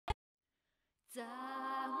残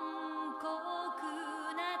酷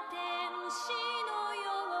な天使のよ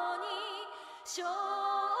うに少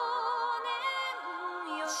年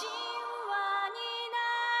よ神話にな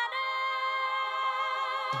る。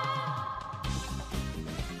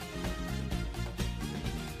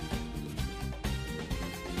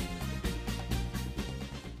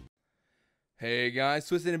 Hey guys,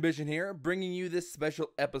 Twisted Ambition here, bringing you this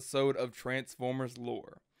special episode of Transformers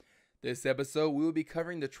lore. This episode, we will be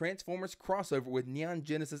covering the Transformers crossover with Neon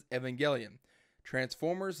Genesis Evangelion,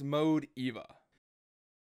 Transformers Mode EVA.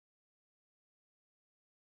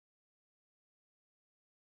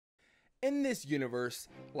 In this universe,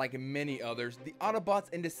 like many others, the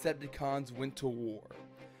Autobots and Decepticons went to war.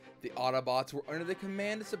 The Autobots were under the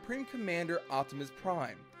command of Supreme Commander Optimus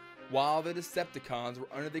Prime, while the Decepticons were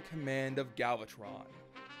under the command of Galvatron.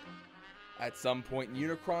 At some point,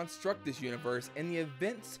 Unicron struck this universe, and the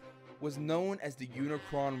events was known as the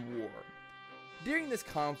Unicron War. During this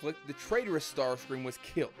conflict, the traitorous Starscream was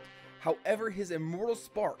killed. However, his immortal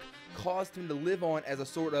spark caused him to live on as a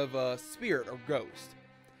sort of spirit or ghost.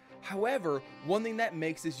 However, one thing that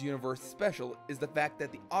makes this universe special is the fact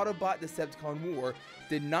that the Autobot-Decepticon War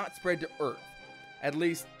did not spread to Earth. At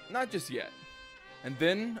least, not just yet. And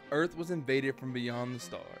then, Earth was invaded from beyond the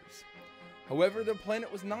stars. However, the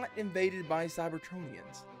planet was not invaded by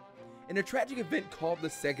Cybertronians. In a tragic event called the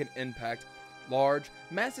Second Impact, large,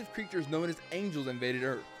 massive creatures known as angels invaded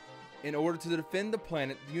Earth. In order to defend the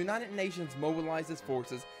planet, the United Nations mobilized its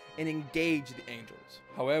forces and engaged the angels.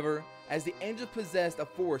 However, as the angels possessed a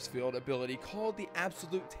force field ability called the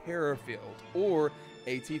Absolute Terror Field, or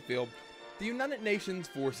AT Field, the United Nations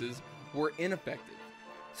forces were ineffective.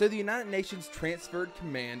 So the United Nations transferred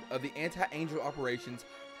command of the anti-angel operations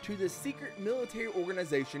to the secret military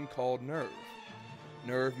organization called NERV.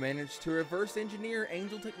 NERV managed to reverse engineer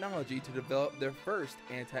angel technology to develop their first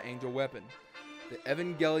anti-angel weapon, the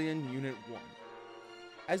Evangelion Unit 1.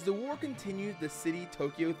 As the war continued, the city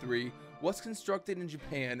Tokyo 3 was constructed in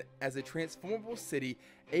Japan as a transformable city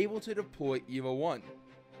able to deploy EVA 1.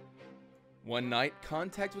 One night,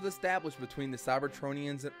 contact was established between the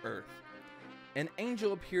Cybertronians and Earth. An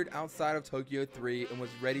angel appeared outside of Tokyo 3 and was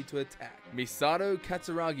ready to attack. Misato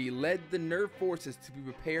Katsuragi led the NERV forces to be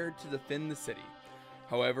prepared to defend the city.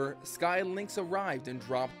 However, Skylinks arrived and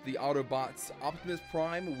dropped the Autobots Optimus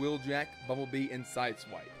Prime, Wheeljack, Bumblebee, and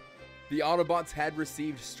Sideswipe. The Autobots had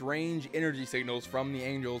received strange energy signals from the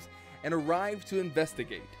angels and arrived to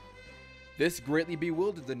investigate. This greatly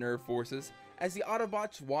bewildered the NERV forces. As the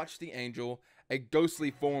Autobots watched the angel, a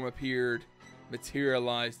ghostly form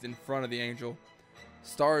materialized in front of the angel.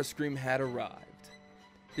 Starscream had arrived,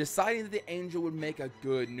 deciding that the angel would make a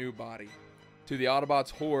good new body. To the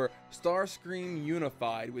Autobots' horror, Starscream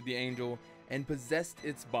unified with the angel and possessed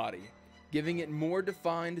its body, giving it more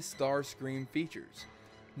defined Starscream features.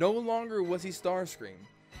 No longer was he Starscream.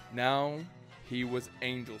 Now, he was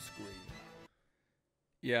Angel Scream.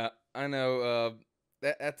 Yeah, I know,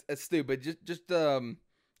 that's stupid. Just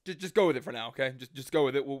go with it for now, okay? Just go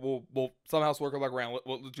with it. We'll somehow circle back around.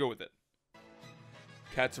 Let's go with it.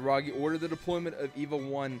 Katsuragi ordered the deployment of EVA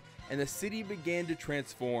 1, and the city began to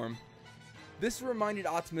transform. This reminded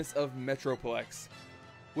Optimus of Metroplex.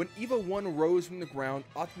 When EVA 1 rose from the ground,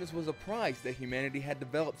 Optimus was surprised that humanity had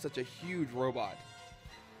developed such a huge robot.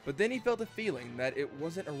 But then he felt a feeling that it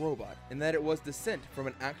wasn't a robot, and that it was descent from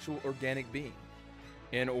an actual organic being.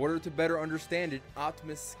 In order to better understand it,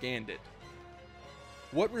 Optimus scanned it.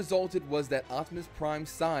 What resulted was that Optimus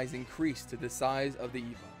Prime's size increased to the size of the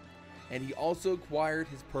EVA, and he also acquired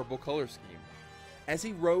his purple color scheme. As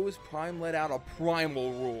he rose, Prime let out a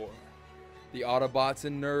primal roar. The Autobots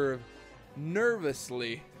and NERV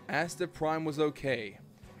nervously asked if Prime was okay,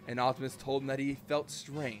 and Optimus told him that he felt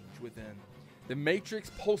strange within. The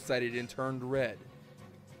Matrix pulsated and turned red.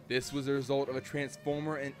 This was a result of a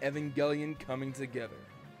Transformer and Evangelion coming together.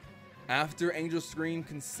 After Angel Scream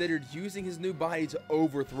considered using his new body to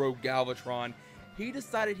overthrow Galvatron, he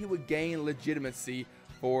decided he would gain legitimacy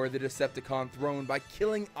for the Decepticon throne by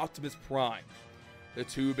killing Optimus Prime. The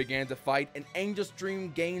two began to fight, and Angel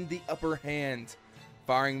Scream gained the upper hand,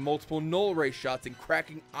 firing multiple null ray shots and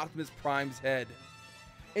cracking Optimus Prime's head.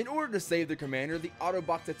 In order to save their commander, the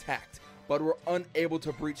Autobots attacked, but were unable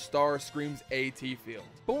to breach Starscream's AT field.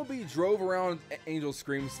 Bumblebee drove around Angel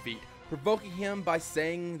Scream's feet, provoking him by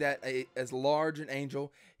saying that as large an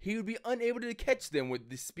angel, he would be unable to catch them with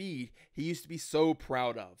the speed he used to be so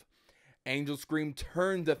proud of. Angel Scream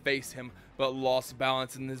turned to face him, but lost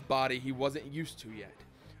balance in his body he wasn't used to yet.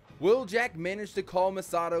 Wheeljack managed to call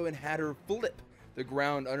Misato and had her flip the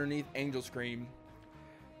ground underneath Angel Scream.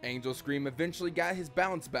 Angel Scream eventually got his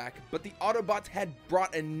balance back, but the Autobots had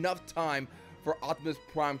brought enough time for Optimus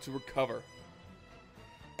Prime to recover.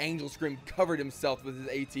 Angel Scream covered himself with his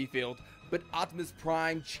AT field, but Optimus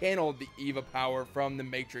Prime channeled the EVA power from the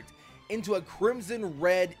Matrix into a crimson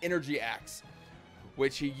red energy axe,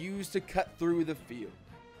 which he used to cut through the field.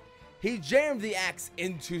 He jammed the axe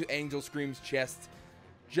into Angel Scream's chest.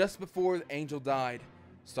 Just before the angel died,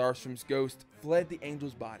 Starscream's ghost fled the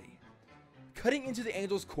angel's body. Cutting into the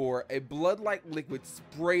angel's core, a blood-like liquid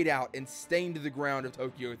sprayed out and stained the ground of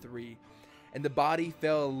Tokyo 3, and the body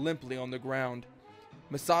fell limply on the ground.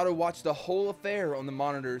 Masato watched the whole affair on the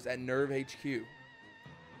monitors at Nerve HQ.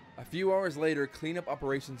 A few hours later, cleanup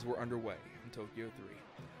operations were underway in Tokyo 3.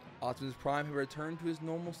 Optimus Prime had returned to his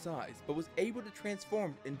normal size, but was able to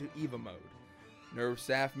transform into EVA mode. Nerve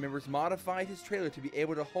staff members modified his trailer to be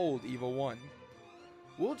able to hold EVA 1.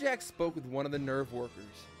 Wheeljack spoke with one of the Nerve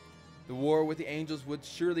workers. The war with the Angels would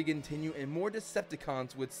surely continue, and more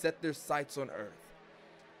Decepticons would set their sights on Earth.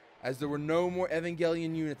 As there were no more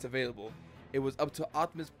Evangelion units available, it was up to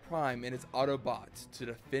Optimus Prime and his Autobots to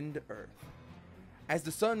defend Earth. As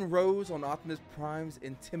the sun rose on Optimus Prime's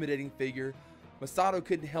intimidating figure, Masato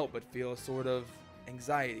couldn't help but feel a sort of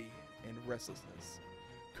anxiety and restlessness.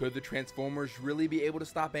 Could the Transformers really be able to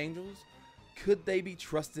stop Angels? Could they be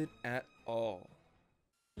trusted at all?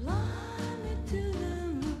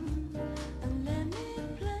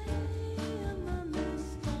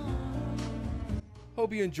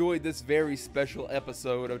 Hope you enjoyed this very special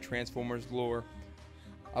episode of Transformers Lore.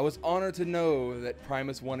 I was honored to know that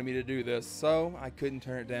Primus wanted me to do this, so I couldn't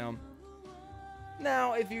turn it down.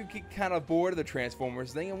 Now, if you get kind of bored of the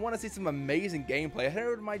Transformers thing and want to see some amazing gameplay, head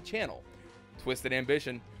over to my channel, Twisted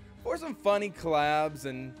Ambition, for some funny collabs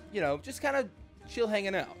and, just kind of chill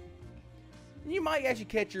hanging out. You might actually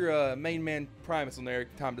catch your main man Primus on there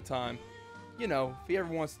time to time. If he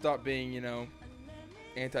ever wants to stop being,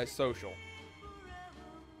 antisocial.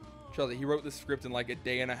 Trust me, he wrote this script in like a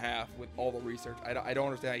day and a half with all the research. I don't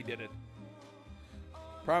understand how he did it.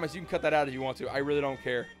 Promise, you can cut that out if you want to. I really don't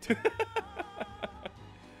care.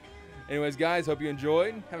 Anyways, guys, hope you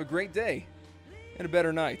enjoyed. Have a great day and a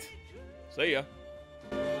better night. See ya.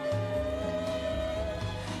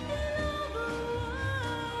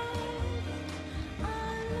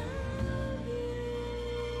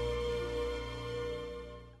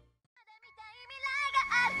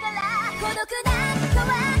孤独な人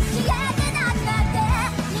は